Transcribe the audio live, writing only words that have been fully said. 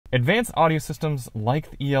Advanced audio systems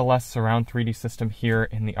like the ELS Surround 3D system here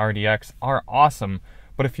in the RDX are awesome,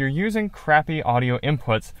 but if you're using crappy audio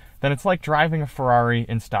inputs, then it's like driving a Ferrari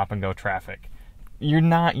in stop-and-go traffic. You're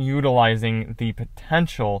not utilizing the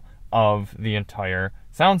potential of the entire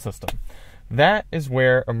sound system. That is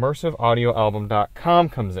where ImmersiveAudioAlbum.com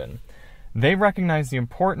comes in. They recognize the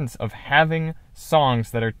importance of having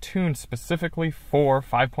songs that are tuned specifically for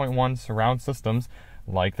 5.1 surround systems,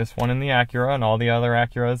 like this one in the Acura and all the other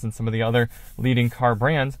Acuras and some of the other leading car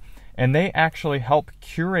brands, and they actually help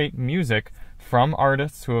curate music from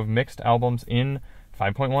artists who have mixed albums in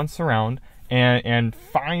 5.1 surround and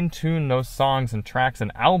fine-tune those songs and tracks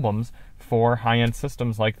and albums for high-end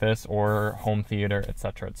systems like this or home theater,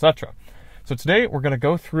 etc., etc. So today we're going to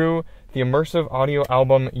go through the Immersive Audio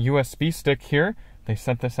Album USB stick here. They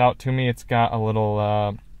sent this out to me. It's got a little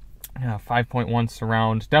 5.1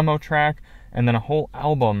 surround demo track and then a whole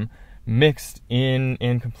album mixed in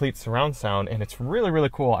complete surround sound, and it's really, really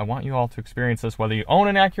cool. I want you all to experience this, whether you own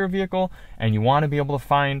an Acura vehicle and you want to be able to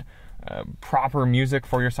find proper music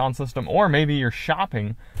for your sound system, or maybe you're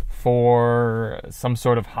shopping for some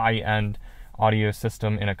sort of high-end audio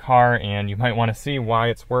system in a car and you might want to see why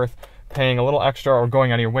it's worth paying a little extra or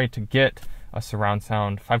going out of your way to get a surround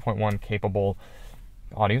sound 5.1 capable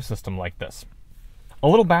audio system like this. A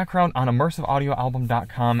little background on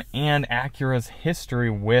ImmersiveAudioAlbum.com and Acura's history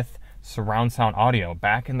with surround sound audio.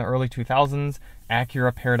 Back in the early 2000s,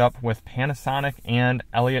 Acura paired up with Panasonic and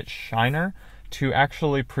Elliott Shiner to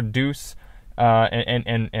actually produce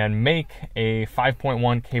and make a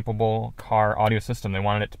 5.1 capable car audio system. They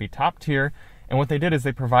wanted it to be top tier, and what they did is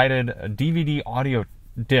they provided a DVD audio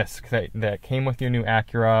disc that came with your new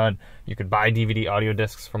Acura, and you could buy DVD audio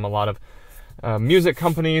discs from a lot of music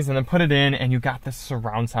companies and then put it in, and you got this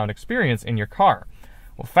surround sound experience in your car.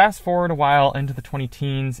 Well, fast forward a while into the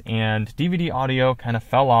 2010s, and DVD audio kind of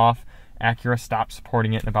fell off. Acura stopped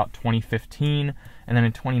supporting it in about 2015, and then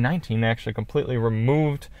in 2019 they actually completely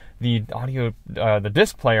removed the audio, the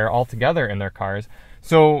disc player altogether in their cars.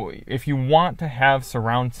 So if you want to have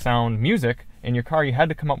surround sound music in your car, you had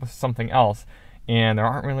to come up with something else. And there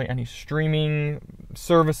aren't really any streaming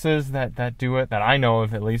services that do it, that I know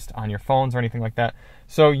of at least, on your phones or anything like that.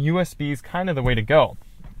 So USB is kind of the way to go.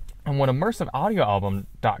 And what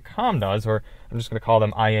ImmersiveAudioAlbum.com does, or I'm just going to call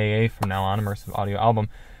them IAA from now on, Immersive Audio Album,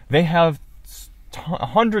 they have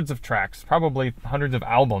hundreds of tracks, probably hundreds of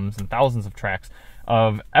albums and thousands of tracks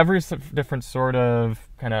of every different sort of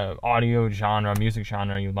kind of audio genre, music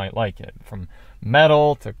genre you might like it, from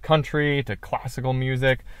metal to country to classical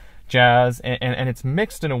music, jazz, and it's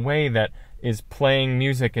mixed in a way that is playing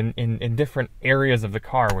music in different areas of the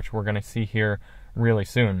car, which we're going to see here really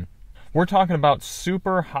soon. We're talking about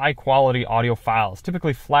super high quality audio files,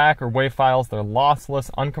 typically FLAC or WAV files. They're lossless,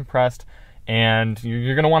 uncompressed, and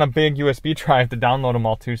you're going to want a big USB drive to download them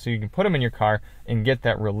all too, so you can put them in your car and get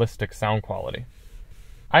that realistic sound quality.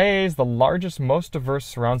 IAA is the largest, most diverse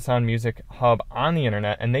surround sound music hub on the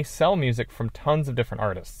internet, and they sell music from tons of different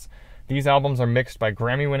artists. These albums are mixed by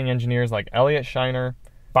Grammy-winning engineers like Elliott Shiner,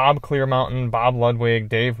 Bob Clearmountain, Bob Ludwig,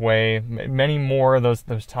 Dave Way, many more of those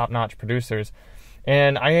top-notch producers.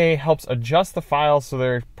 And IAA helps adjust the files so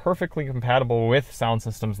they're perfectly compatible with sound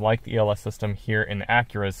systems like the ELS system here in the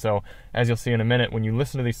Acuras. So as you'll see in a minute, when you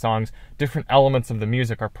listen to these songs, different elements of the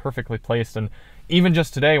music are perfectly placed. And even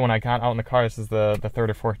just today when I got out in the car, this is the third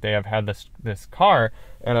or fourth day I've had this car,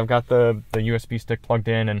 and I've got the USB stick plugged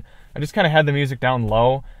in, and I just kind of had the music down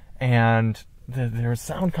low, and there was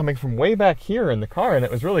sound coming from way back here in the car, and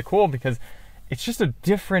it was really cool because it's just a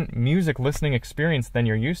different music listening experience than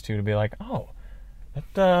you're used to be like, oh,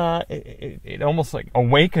 it almost like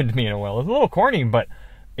awakened me in a way. It's a little corny, but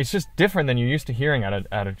it's just different than you're used to hearing out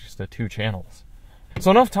of just the two channels.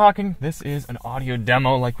 So enough talking. This is an audio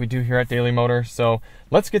demo like we do here at Daily Motor. So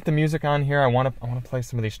let's get the music on here. I want to play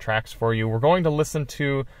some of these tracks for you. We're going to listen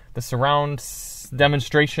to the surround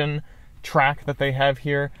demonstration track that they have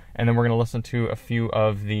here, and then we're going to listen to a few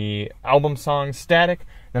of the album songs static.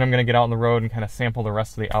 Then I'm going to get out on the road and kind of sample the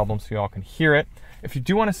rest of the album so you all can hear it. If you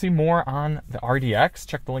do want to see more on the RDX,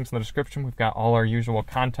 check the links in the description. We've got all our usual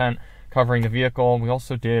content covering the vehicle. We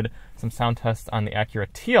also did some sound tests on the Acura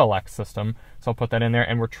TLX system, so I'll put that in there.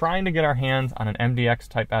 And we're trying to get our hands on an MDX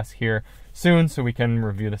Type S here soon so we can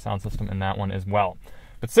review the sound system in that one as well.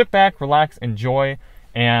 But sit back, relax, enjoy.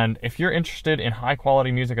 And if you're interested in high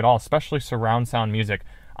quality music at all, especially surround sound music,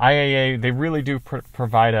 IAA, they really do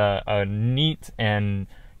provide a neat and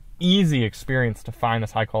easy experience to find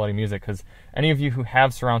this high quality music, because any of you who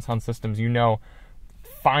have surround sound systems, you know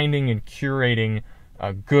finding and curating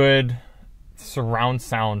a good surround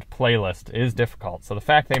sound playlist is difficult. So the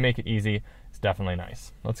fact they make it easy is definitely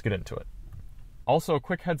nice. Let's get into it. Also, a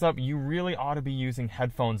quick heads up, you really ought to be using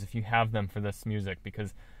headphones if you have them for this music,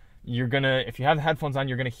 because if you have the headphones on,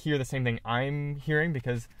 you're gonna hear the same thing I'm hearing,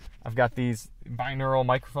 because I've got these binaural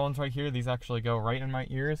microphones right here. These actually go right in my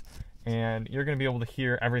ears, and you're gonna be able to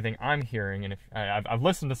hear everything I'm hearing. And if I've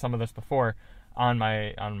listened to some of this before on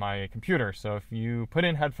my computer, so if you put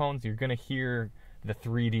in headphones, you're gonna hear the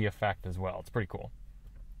 3D effect as well. It's pretty cool.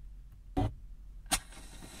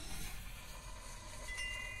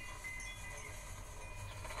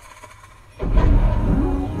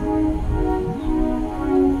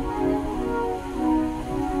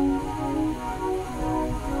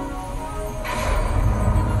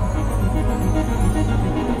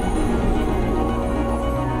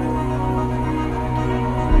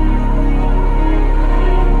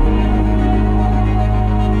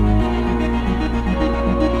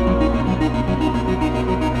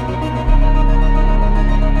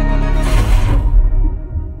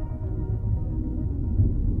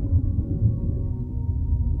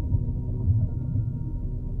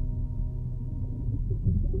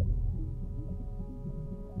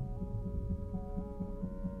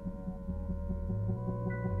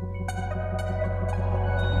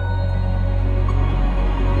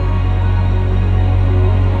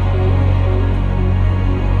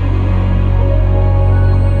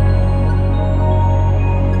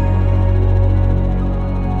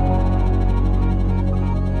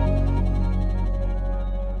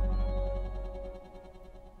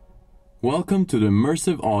 Welcome to the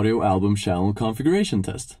Immersive Audio Album Channel Configuration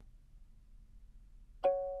Test.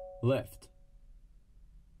 Left.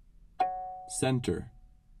 Center.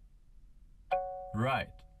 Right.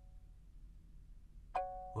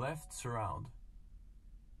 Left surround.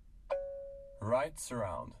 Right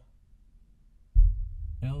surround.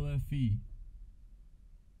 LFE.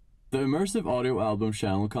 The Immersive Audio Album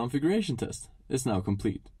Channel Configuration Test is now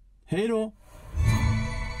complete. Hej då!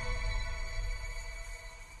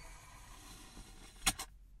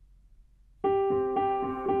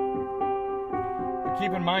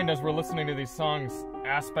 Keep in mind, as we're listening to these songs,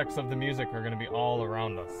 aspects of the music are going to be all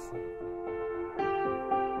around us.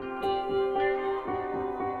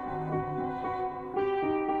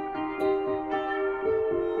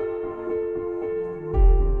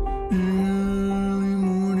 Early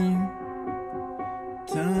morning,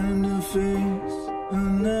 time to face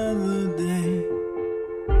another day.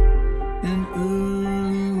 An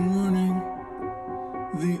early warning,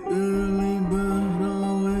 the early bird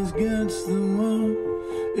always gets the worm.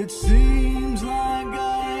 It seems like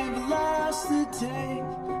I've lost the taste.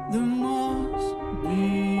 There must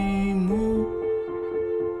be more.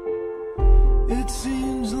 It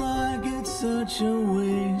seems like it's such a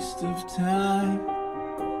waste of time.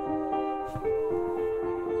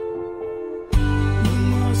 There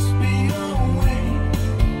must be a way.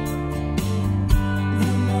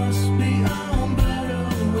 There must be a better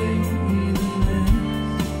way than this.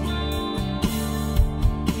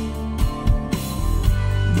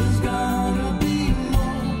 There's gotta be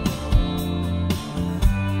more.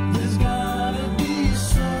 There's gotta be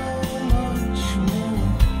so much more.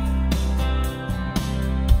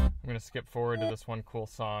 I'm going to skip forward to this one cool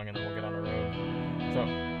song and then we'll get on the road. So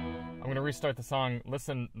I'm going to restart the song.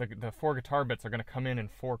 Listen, the 4 guitar bits are going to come in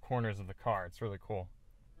 4 corners of the car. It's really cool.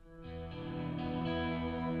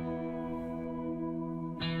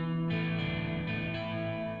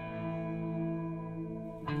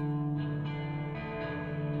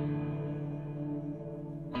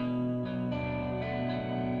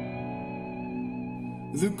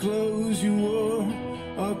 The clothes you wore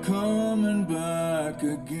are coming back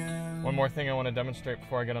again. One more thing I want to demonstrate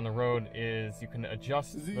before I get on the road is you can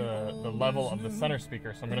adjust the level of the center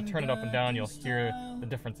speaker. So I'm going to turn it up and down. You'll hear the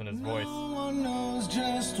difference in his voice. No one knows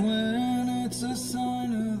just when it's a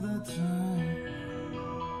sign of the time.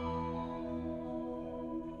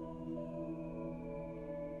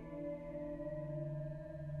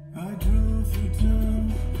 I drove through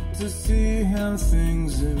town to see how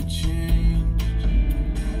things have changed.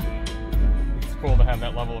 It's cool to have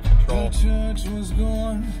that level of control. The church was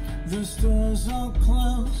gone, the stores all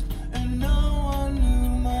closed, and no one knew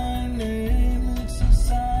my name. It's a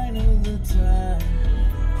sign of the time.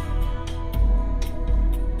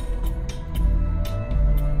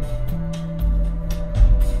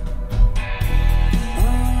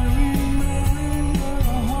 I remember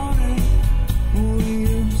the heartache we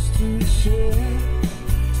used to share.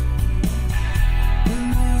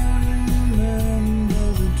 And I remember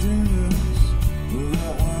the dreamers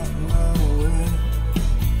without nowhere.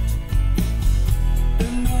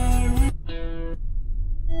 And I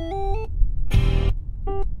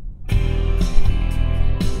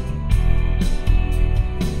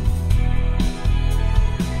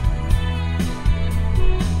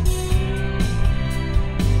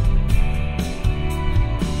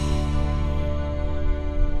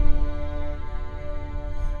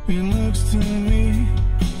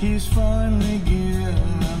he's finally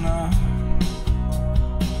given up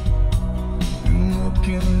and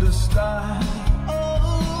looking to start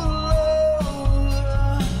all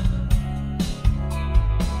over.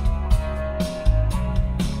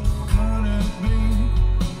 Could it be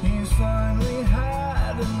he's finally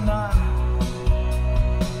had enough?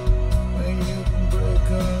 Where you can break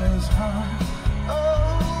his heart.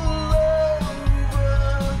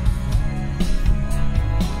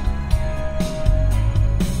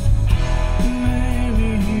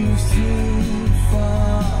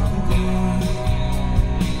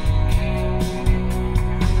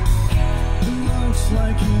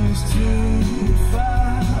 Like he's too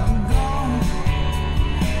far gone,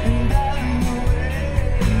 and I know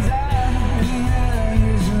it's that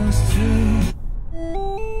he's just too.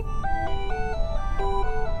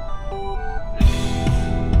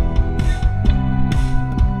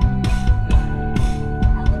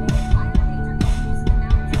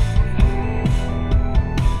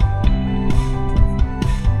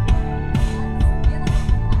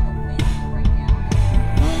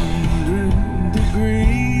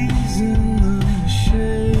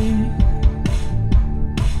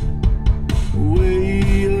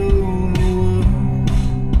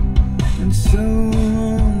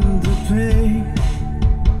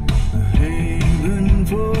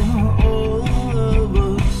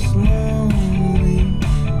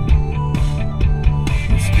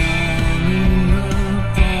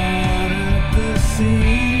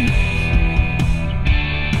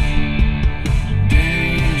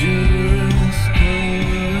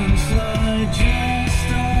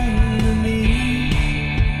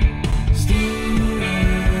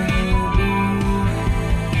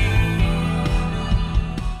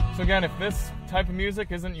 Again, if this type of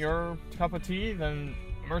music isn't your cup of tea, then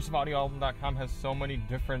ImmersiveAudioAlbum.com has so many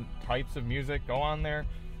different types of music. Go on there,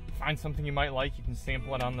 find something you might like. You can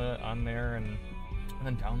sample it on there and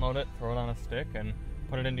then download it, throw it on a stick, and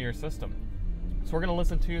put it into your system. So we're gonna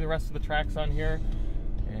listen to the rest of the tracks on here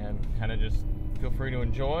and kind of just feel free to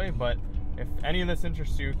enjoy. But if any of this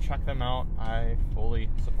interests you, check them out. I fully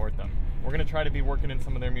support them. We're gonna try to be working in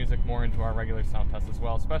some of their music more into our regular sound tests as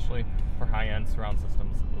well, especially for high-end surround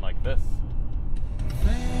systems like this.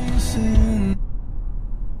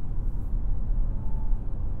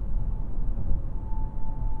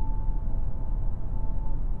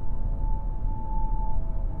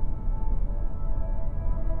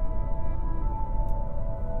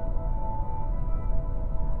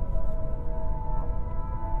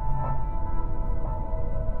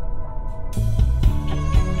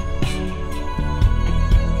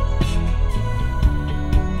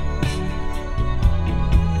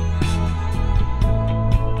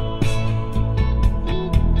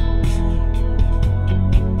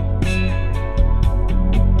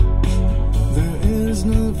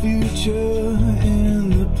 In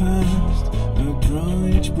the past, I draw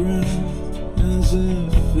each breath as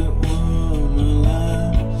if it were my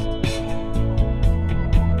last.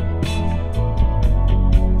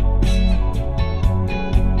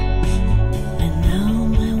 And now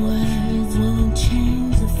my words won't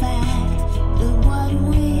change the fact that what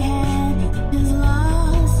we had is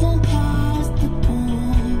lost and past the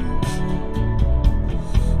point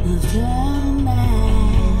of turning back.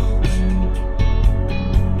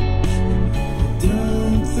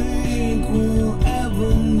 Think we'll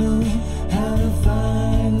ever know how to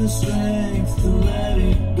find the strength to let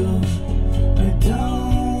it go. I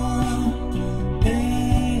don't want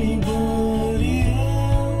anybody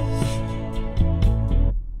else.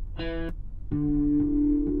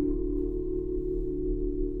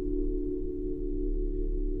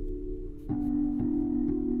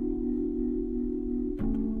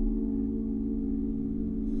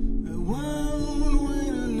 I won't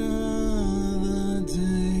wait another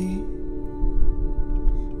day.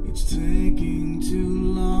 It's taking too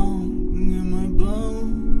long and my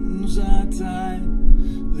bones are tired.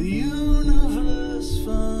 The universe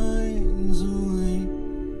finds a way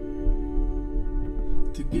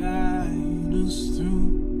to guide us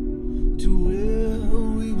through to where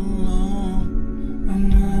we belong. A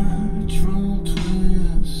natural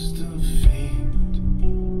twist of fate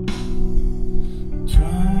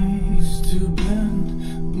tries to bend,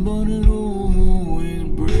 but it always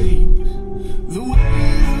breaks. The way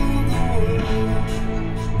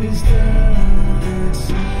is that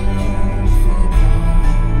itself apart.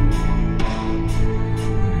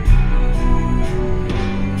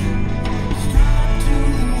 Strapped to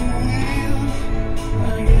the wheel,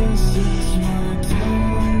 I guess it's my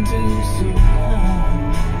turn to survive.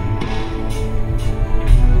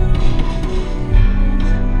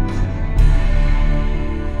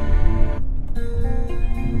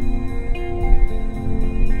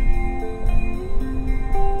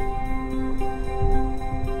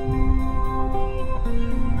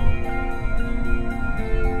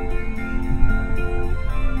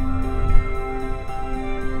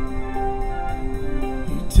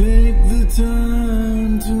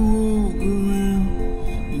 time to walk around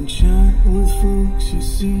and chat with folks you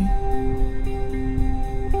see.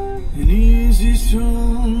 An easy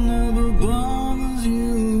stroll never bothers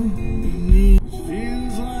you.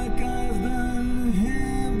 Feels like I've been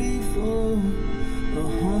here before. A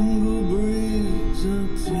hunger breeds a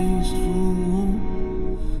taste for more,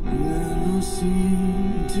 and then I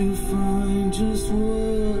seem to find just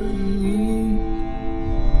what I need.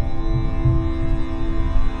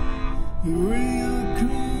 It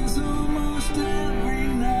reoccurs almost every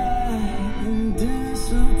night and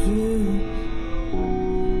disappears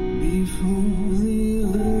before the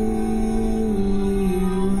early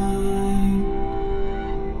light.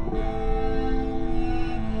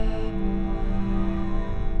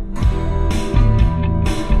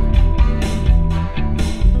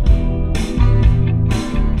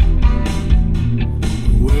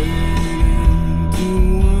 Wading to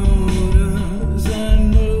waters I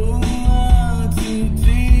know are too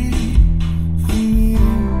deep for me.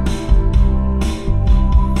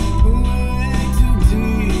 Way too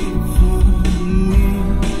deep for me.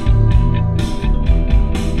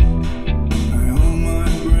 I hold my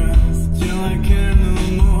breath till I can no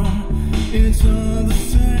more. It's all the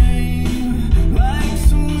same, like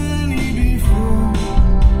so many before,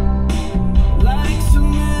 like so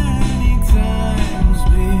many times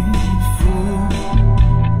before.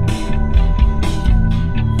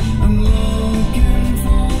 I'm looking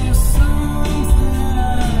for something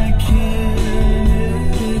I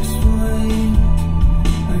can't explain.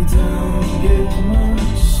 I don't get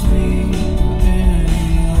much sleep anymore.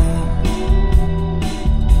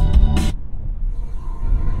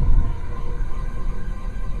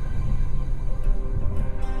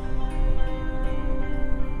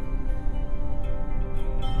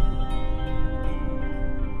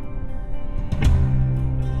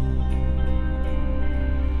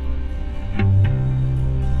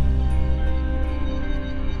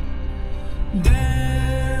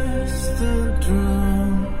 Distant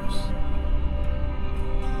drums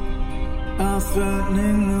are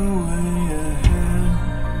threatening the way ahead.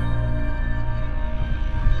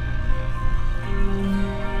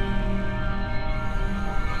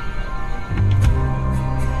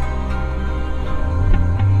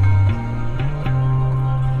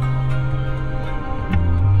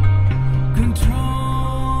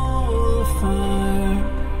 Control the fire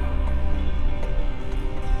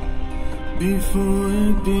before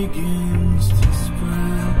it begins to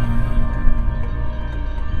spread.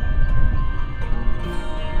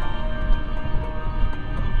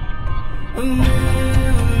 A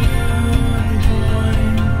million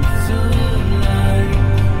points of light.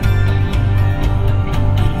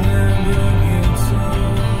 It never gets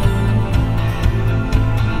old,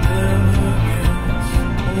 never gets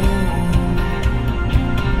old.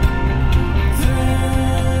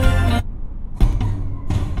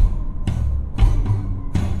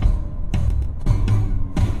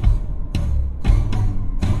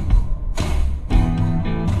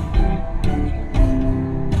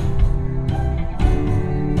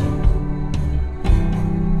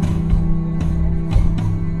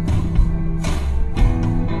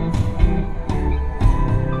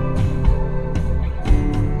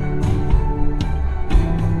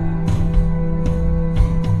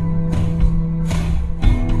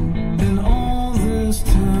 In all this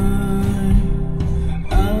time,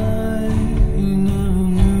 I never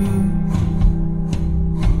knew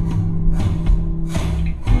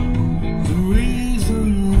the reason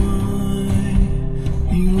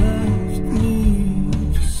why you left me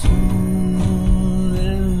for someone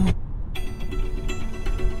else.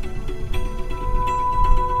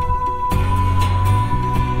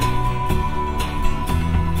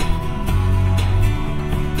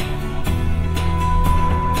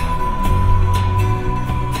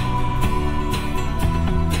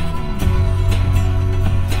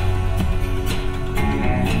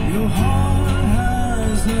 Your heart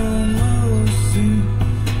has no mercy.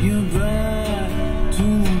 You're back to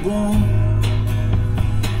bone.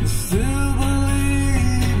 You still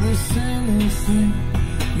believe the same thing.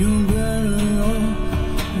 You're better off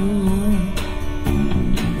alone.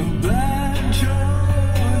 A bad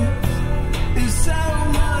choice is so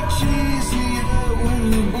much easier when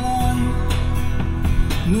you're blind.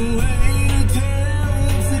 No way to tell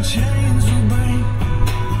if the chains will break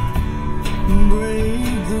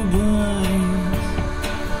the blinds.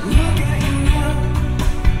 Look at you now.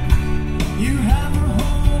 You have a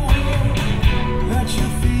home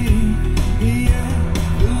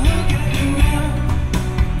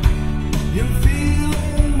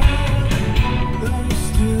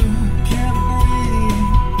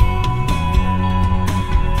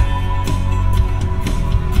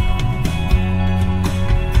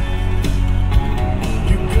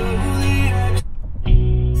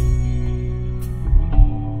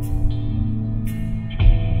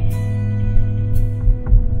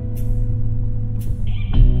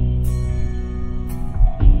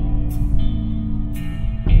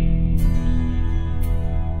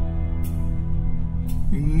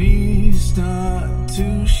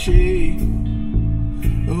to shake,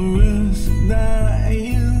 a risk that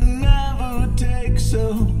you never take,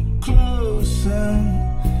 so close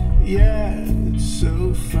and yet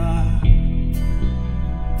so far.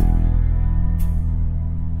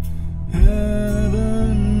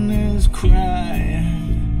 Heaven is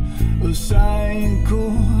crying, a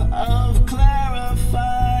cycle of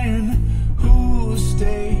clarifying who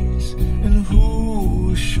stays and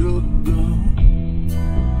who should go.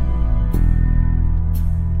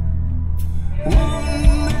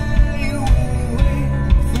 One day you will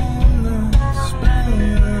wake from the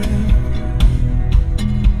spelling,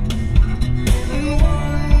 and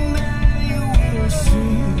one day you will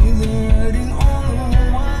see the writing on the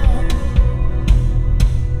wall.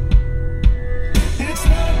 It's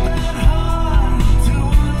not that hard to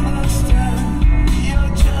understand,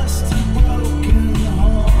 you're just a broken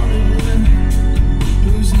hearted wind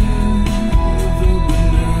who's never been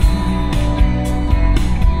down.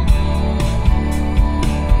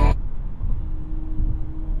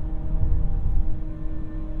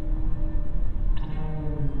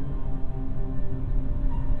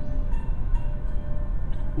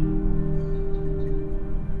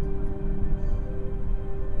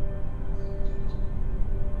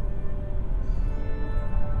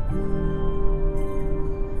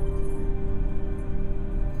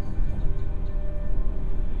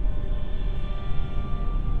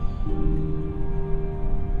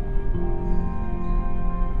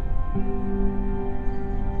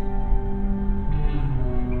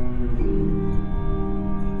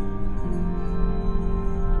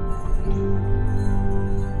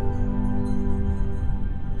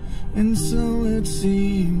 And so it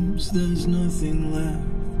seems there's nothing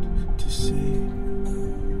left to say.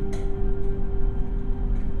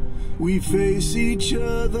 We face each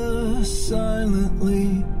other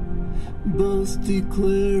silently, both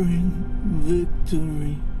declaring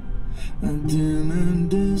victory. A dim and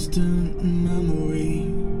distant memory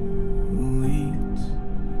awaits.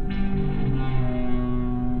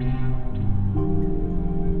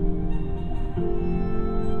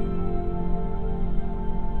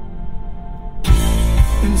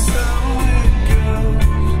 And so it goes.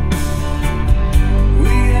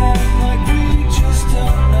 We act like we just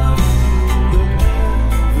don't know, but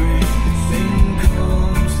everything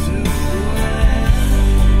comes to an end.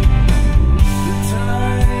 The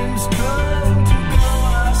time's come to go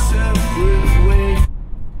our separate ways.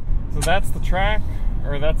 So that's the track,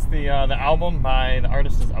 or that's the album by the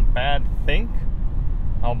artist is A Bad Think.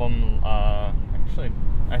 Album, actually,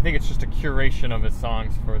 I think it's just a curation of his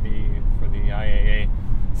songs for the IAA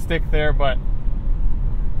stick there, but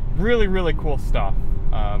really, really cool stuff.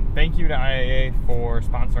 Thank you to IAA for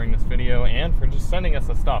sponsoring this video and for just sending us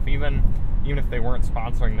the stuff. Even if they weren't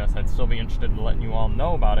sponsoring this, I'd still be interested in letting you all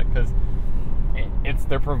know about it, because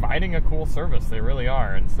they're providing a cool service. They really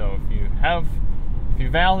are. And so if you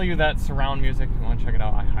value that surround music and want to check it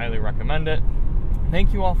out, I highly recommend it.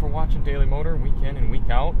 Thank you all for watching Daily Motor week in and week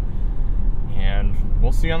out, and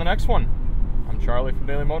we'll see you on the next one. I'm Charlie from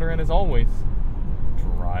Daily Motor, and as always,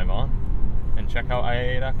 drive on and check out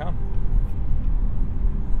IAA.com.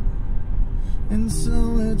 And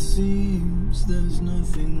so it seems there's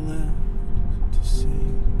nothing left to say.